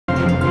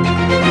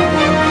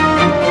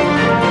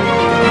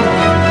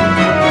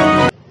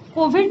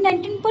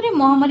कोविड-19 पर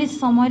महामारी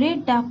समय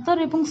डाक्तर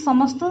एवं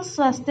समस्त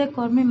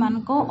स्वास्थ्यकर्मी मान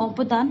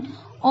अवदान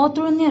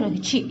अतुलनीय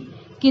रही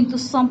किंतु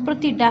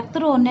संप्रति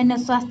डाक्तर और अन्य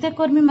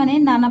स्वास्थ्यकर्मी माने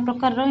नाना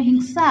प्रकार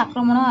हिंसा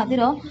आक्रमण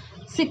आदिर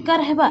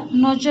शिकार हेबा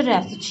नजर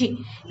आसुछि।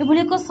 एभली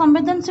एक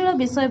संवेदनशील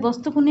विषय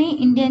वस्तु को नहीं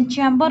इंडियन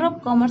चैम्बर ऑफ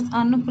कॉमर्स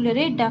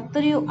आनुकूल्य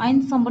डाक्तरी और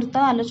आईन संबंधित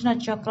आलोचना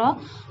चक्र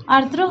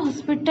आर्द्र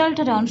हॉस्पिटल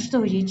ठारे अनुष्ठित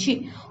होइछि।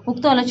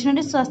 उक्त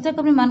आलोचना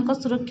स्वास्थ्यकर्मी मान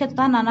सुरक्षा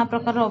तथा नाना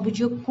प्रकार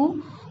अभियोग को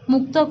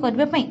मुक्त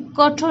करने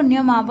कठोर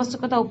नियम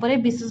आवश्यकता उपरे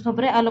विशेष भाव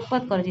में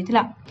आलोकपात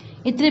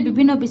कर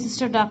विभिन्न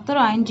विशिष्ट डाक्तर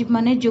आईनजीवी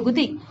माने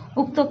जोगदी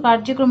उक्त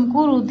कार्यक्रम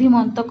को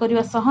रुद्धिमंत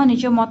करने सह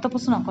निज मत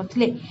पोषण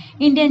करते।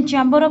 Indian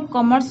chamber of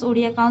commerce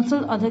Odia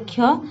council अध्यक्ष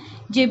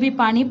जेबी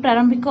पाणी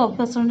प्रारंभिक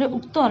अभिभाषण में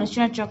उक्त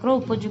आलोचना चक्र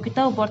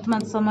उपयोगिता और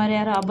वर्तमान समय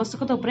यार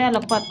आवश्यकता उपरे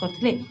आलोकपात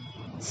करते।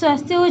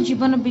 स्वास्थ्य और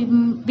जीवन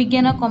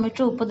विज्ञान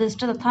कमिटी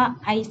उपदेष्टा तथा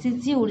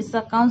आईसीसी ओडिशा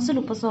काउंसिल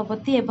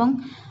उपसभापति एवं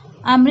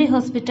आमरी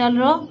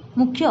हॉस्पिटल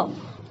मुख्य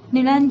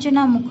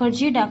नीलांजना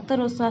मुखर्जी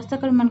डाक्तर और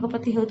स्वास्थ्यकर्मी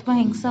प्रति होता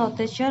हिंसा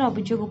अत्याचार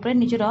अभियोग उपर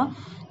निजर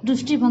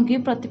दृष्टिभंगी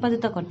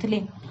प्रतिपादित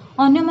करते।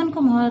 अन्यमानक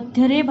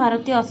मध्य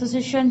भारतीय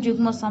एसोसिएशन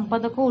युग्म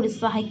संपादक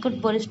ओडिशा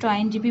हाईकोर्ट वरिष्ठ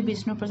आईनजीवी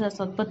विष्णु प्रसाद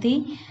Satpathy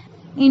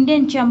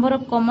Indian chamber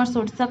of commerce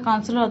Odisha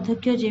council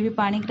अध्यक्ष जेबी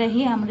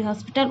पाणिग्राही आमरी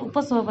हॉस्पिटल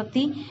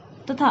उपसभापति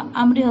तथा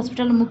आमरी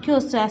हॉस्पिटल मुख्य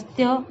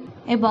स्वास्थ्य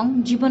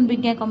एवं जीवन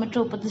विज्ञान committee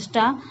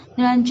उपदेष्टा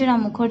Neelanjana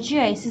Mukherjee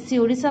ICC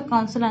Odisha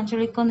council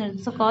आंचलिक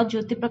निर्देशक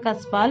ज्योति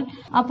प्रकाश पाल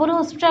अपोलो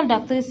हॉस्पिटल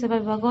डाक्तरी सेवा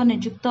विभाग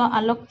नियुक्त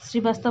आलोक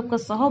श्रीवास्तव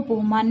सह बहु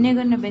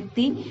मान्यगण्य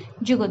व्यक्ति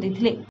जोग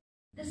देथिले।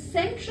 The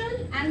central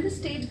and the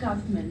state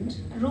government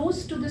rose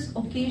to this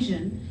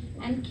occasion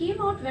and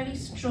came out very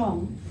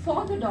strong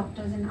for the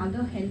doctors and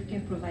other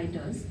healthcare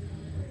providers.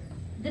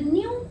 The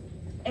new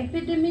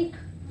epidemic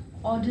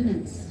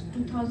ordinance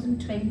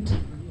 2020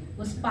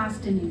 was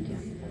passed in India.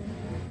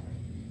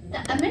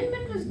 The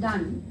amendment was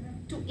done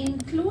to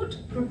include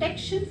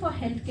protection for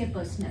healthcare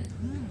personnel,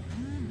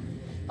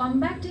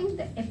 combating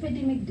the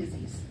epidemic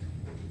disease.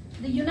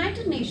 The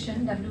United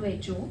Nations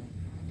 (WHO),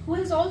 who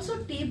has also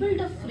tabled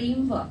a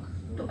framework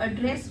to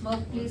address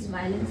workplace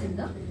violence in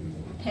the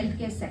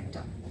healthcare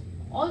sector.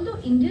 Although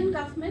Indian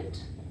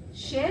government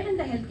share in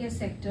the healthcare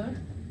sector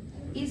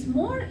is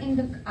more in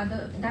the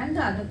than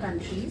the other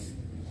countries,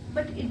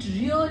 but it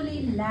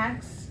really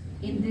lacks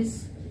in this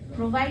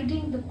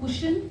providing the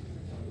cushion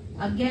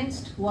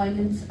against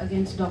violence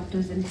against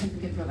doctors and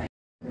healthcare providers.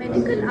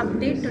 Medical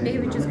update today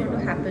which is going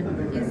to happen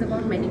is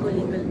about medical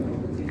legal,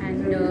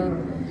 and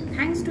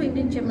thanks to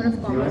Indian Chamber of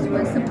Commerce who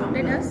has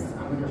supported us.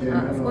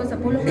 Of course,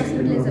 Apollo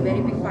Hospital is a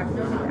very big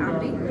partner with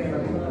AMBI.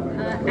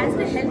 As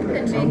the health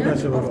convener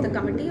of the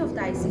committee of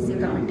the ICC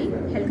committee,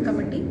 health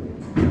committee,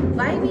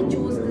 why we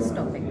chose this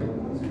topic?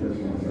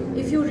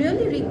 If you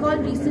really recall,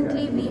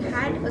 recently we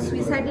had a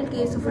suicidal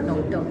case of a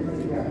doctor.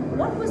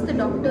 What was the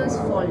doctor's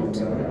fault?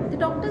 The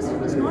doctor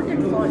was not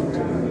at fault.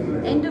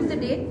 End of the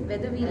day,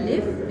 whether we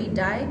live, we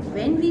die,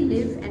 when we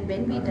live and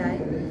when we die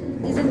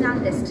is in our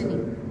destiny.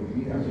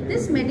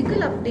 This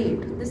medical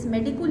update, this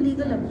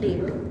medico-legal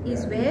update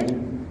is where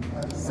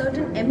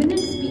certain eminent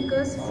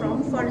speakers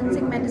from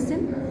forensic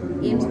medicine,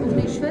 AIIMS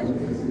Bhubaneswar,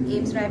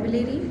 AIIMS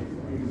Raebareli,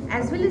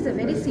 as well as a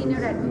very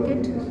senior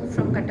advocate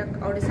from Cuttack,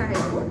 Odisha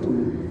High Court,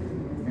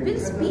 will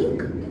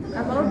speak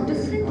about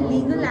different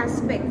legal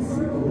aspects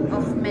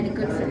of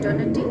medical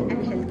fraternity and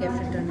healthcare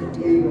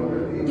fraternity.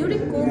 During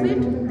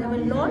COVID, there were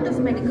a lot of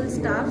medical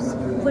staffs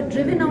who were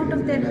driven out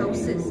of their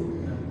houses,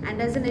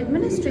 and as an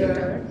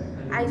administrator,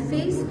 I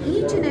face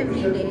each and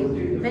every day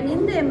when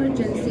in the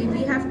emergency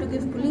we have to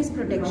give police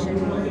protection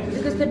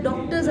because the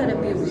doctors are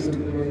abused.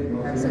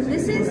 So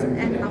this is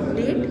an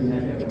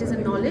update, it is a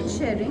knowledge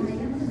sharing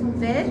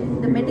where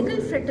the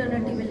medical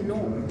fraternity will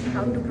know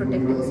how to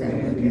protect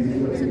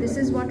itself. So this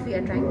is what we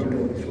are trying to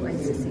do through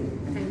ICC.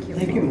 Thank you.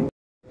 Thank you.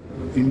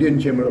 Indian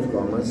Chamber of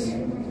Commerce,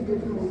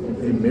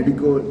 a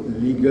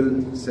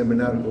medico-legal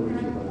seminar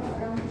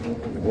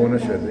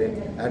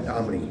at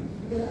Amri.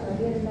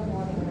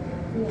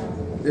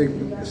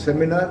 A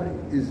seminar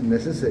is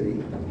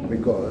necessary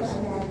because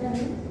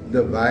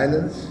the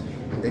violence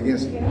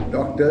against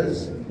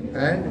doctors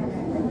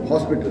and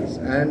hospitals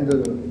and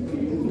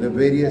the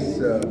various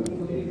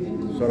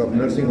sort of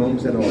nursing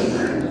homes and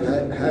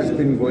all has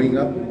been going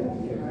up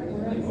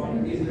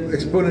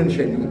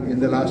exponentially in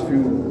the last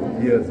few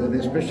years, and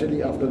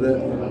especially after the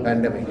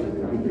pandemic.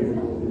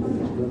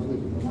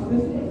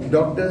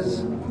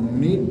 Doctors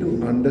need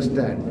to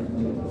understand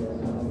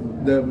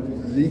the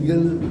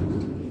legal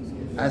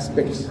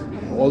aspects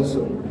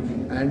also,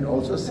 and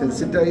also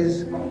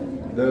sensitize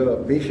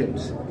the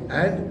patients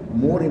and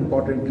more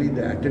importantly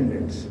the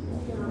attendants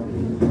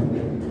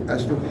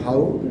as to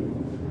how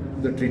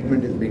the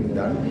treatment is being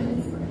done,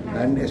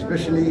 and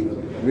especially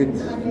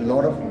with a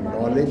lot of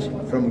knowledge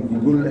from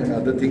Google and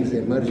other things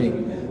emerging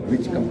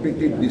which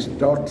completely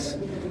distorts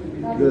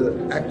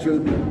the actual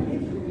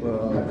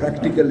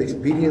practical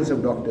experience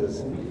of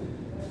doctors.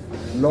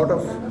 A lot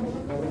of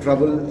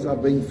troubles are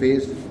being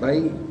faced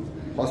by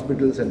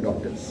hospitals and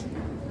doctors,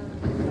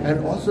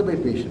 and also by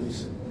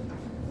patients.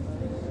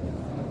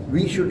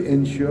 we should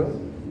ensure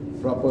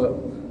proper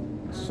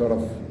sort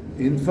of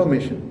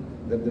information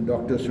that the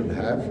doctors should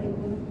have,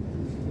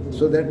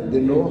 so that they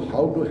know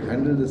how to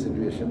handle the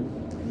situation,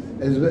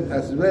 as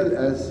well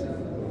as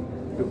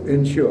to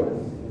ensure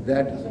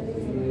that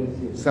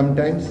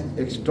sometimes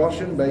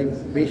extortion by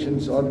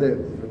patients or the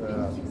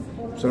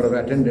sort of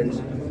attendants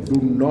do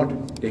not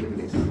take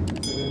place.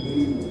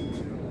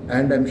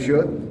 And I'm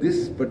sure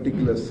this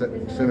particular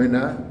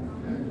seminar,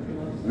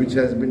 which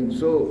has been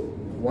so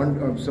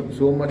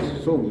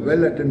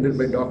well attended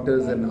by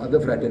doctors and other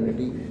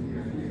fraternity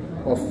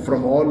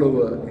from all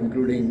over,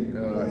 including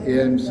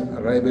AIMS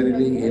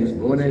Raebareli, AIMS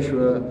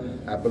Bhubaneswar,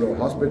 Apollo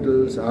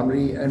Hospitals,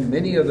 Amri, and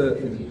many other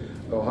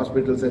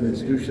hospitals and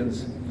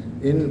institutions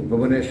in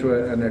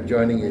Bhubaneswar and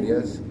adjoining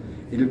areas,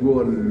 it will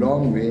go a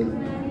long way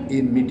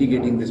in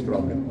mitigating this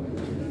problem.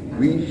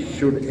 We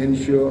should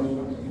ensure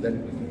that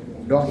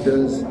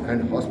doctors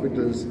and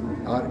hospitals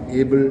are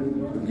able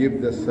to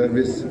give the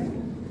service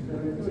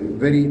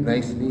very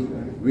nicely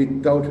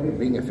without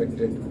being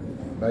affected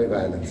by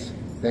violence.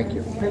 Thank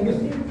you.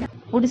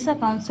 Odisha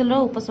council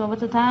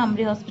उपसभापति तथा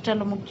Amri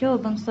hospital मुख्य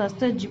और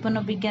स्वास्थ्य जीवन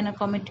विज्ञान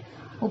committee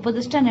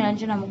उपदेष्टा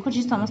Neelanjana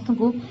Mukherjee समस्त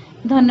को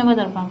धन्यवाद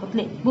अर्पण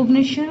करते।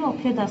 भुवनेश्वर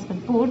अक्षय दास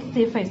रिपोर्ट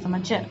CFI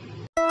समाचार।